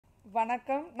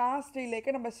வணக்கம். நான்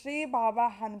ஸ்ரீலேக்கு. நம்ம Sri Baba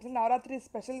ஹேண்ட்ஸில் Navaratri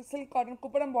special silk cotton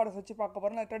Kuppadam borders வச்சு பார்க்க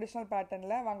போகிறோம். ட்ரெடிஷ்னல்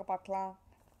பேட்டர்னில் வாங்க பார்க்கலாம்.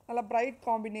 நல்லா பிரைட்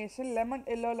காம்பினேஷன் லெமன்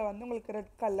எல்லோவில் வந்து உங்களுக்கு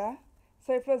ரெட் கலர்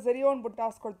சேஃபில் ஜெரியோன்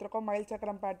புட்டாஸ் கொடுத்துருக்கோம். மயில்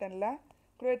சக்கரம் பேட்டர்னில்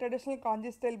கூட ட்ரெடிஷ்னல்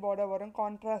காஞ்சி ஸ்டைல் பார்டர் வரும்.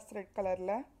 கான்ட்ராஸ்ட் ரெட்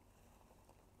கலரில்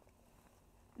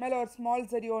மேலே ஒரு ஸ்மால்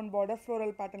ஜெரியோன் பார்டர்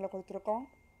ஃப்ளோரல் பேட்டர்னில் கொடுத்துருக்கோம்.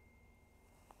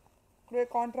 கூட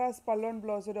கான்ட்ராஸ்ட் பல்லோன்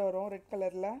ப்ளவுஸோடு வரும் ரெட்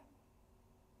கலரில்.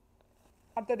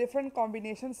 அடுத்த டிஃப்ரெண்ட்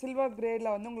காம்பினேஷன் சில்வர் கிரேடில்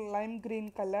வந்து உங்களுக்கு லைம் க்ரீன்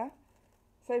கலர்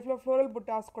சைஃபில் ஃப்ளோரல்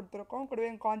புட்டாஸ் கொடுத்துருக்கோம். கூடவே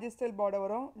காஞ்சி ஸ்டைல் பார்டர்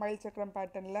வரும் மயில் சக்கரம்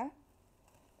பேட்டர்னில்.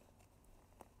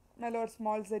 மேலே ஒரு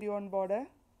ஸ்மால் ஜெரியோன் பார்டர்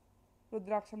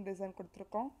ருத்ராட்சம் டிசைன்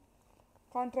கொடுத்துருக்கோம்.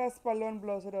 கான்ட்ராஸ்ட் பல்லுவன்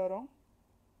ப்ளவுஸோடு வரும்.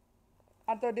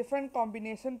 அடுத்த டிஃப்ரெண்ட்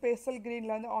காம்பினேஷன் பேஸ்டல்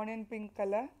க்ரீனில் வந்து ஆனியன் பிங்க்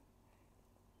கலர்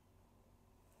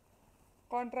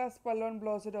கான்ட்ராஸ்ட் பல்லுவன்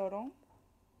ப்ளவுஸோடு வரும்.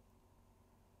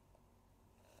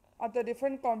 அடுத்த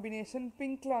டிஃப்ரெண்ட் காம்பினேஷன்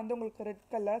பிங்க்கில் வந்து உங்களுக்கு ரெட்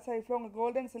கலர் சைஃபில் உங்களுக்கு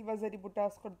கோல்டன் சில்வர் ஜெரி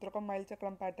புட்டாஸ் கொடுத்துருக்கோம் மயில்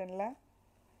சக்கரம் பேட்டர்னில்.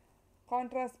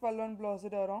 கான்ட்ராஸ்ட் பல்லுவன்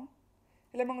ப்ளவுஸோடு வரும்.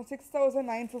 இல்லை உங்களுக்கு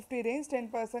 6,950 ரேஞ்ச்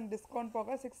 10% டிஸ்கவுண்ட் போக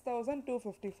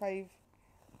 6,255.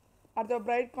 அடுத்த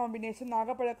பிரைட் காம்பினேஷன்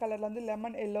நாகப்பழ கலரில் வந்து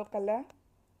லெமன் எல்லோ கலர்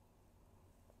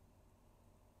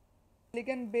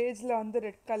லிகன் பேஜில் வந்து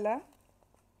red colour.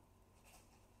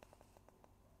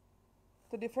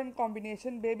 Different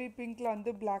combination baby பிங்க்கில்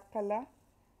வந்து பிளாக் கலர்.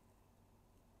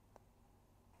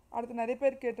 அடுத்து நிறைய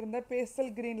பேர் கேட்டிருந்த பேஸ்டல்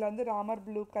க்ரீனில் வந்து ராமர்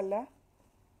ப்ளூ கலர்.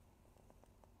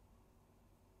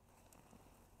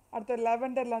 அடுத்து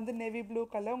லெவெண்டரில் வந்து நேவி ப்ளூ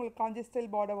கலர் உங்களுக்கு காஞ்சி ஸ்டைல்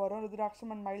பார்டர் வரும்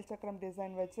ருத்ராட்சம் அண்ட் மயில் சக்கரம்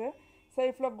டிசைன் வச்சு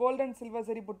சைஃபில் கோல்டன் சில்வர்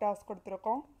ஜெரி புட்டாஸ்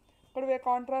கொடுத்துருக்கோம். கூடவே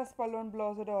கான்ட்ராஸ்ட் பல்லுவன்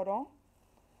ப்ளவுஸோடு வரும்.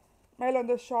 மேலே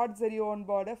வந்து ஷார்ட் ஜெரி ஓன்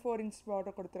பார்டர் 4 இன்ச்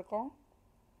பார்டர் கொடுத்துருக்கோம்.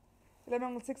 எல்லாமே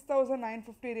உங்களுக்கு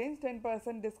 6,950 ரேஞ்ச்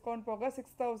 10% டிஸ்கவுண்ட் போக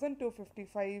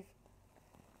 6,255.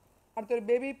 அடுத்த ஒரு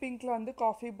பேபி பிங்க்கில் வந்து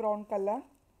காஃபி ப்ரௌன் கலர்.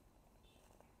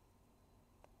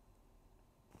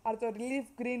 அடுத்த ஒரு ரிலீஃப்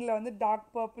க்ரீனில் வந்து டார்க்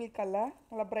பர்பிள் கலர்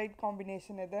நல்லா பிரைட்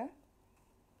காம்பினேஷன் இது.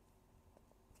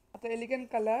 அடுத்த எலிகன்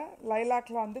கலர்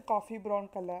லைலாக்கில் வந்து காஃபி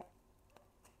ப்ரௌன் கலர்.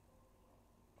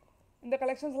 இந்த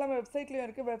கலெக்ஷன்ஸ் எல்லாம் வெப்சைட்லேயும்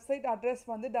இருக்குது. வெப்சைட்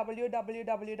அட்ரஸ் வந்து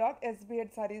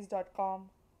www.sbhsarees.com.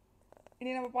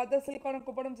 இனி நம்ம பார்த்த சில்கான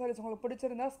குப்படம் சாரீஸ் உங்களுக்கு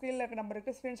பிடிச்சிருந்தா ஸ்க்ரீனில் இருக்க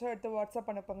நம்பருக்கு ஸ்க்ரீன்ஷாட் எடுத்து வாட்ஸ்அப்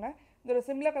அனுப்புங்க. இதோட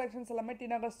சிம்லர் கலெக்ஷன்ஸ் எல்லாமே டி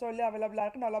நகர் ஸ்டோர்லேயே அவைலபிளாக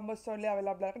இருக்குது. நவம்பர் ஸ்டோர்லேயே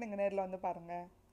அவைலபிளாக இருக்குது. நீங்கள் நேரில் வந்து பாருங்கள்.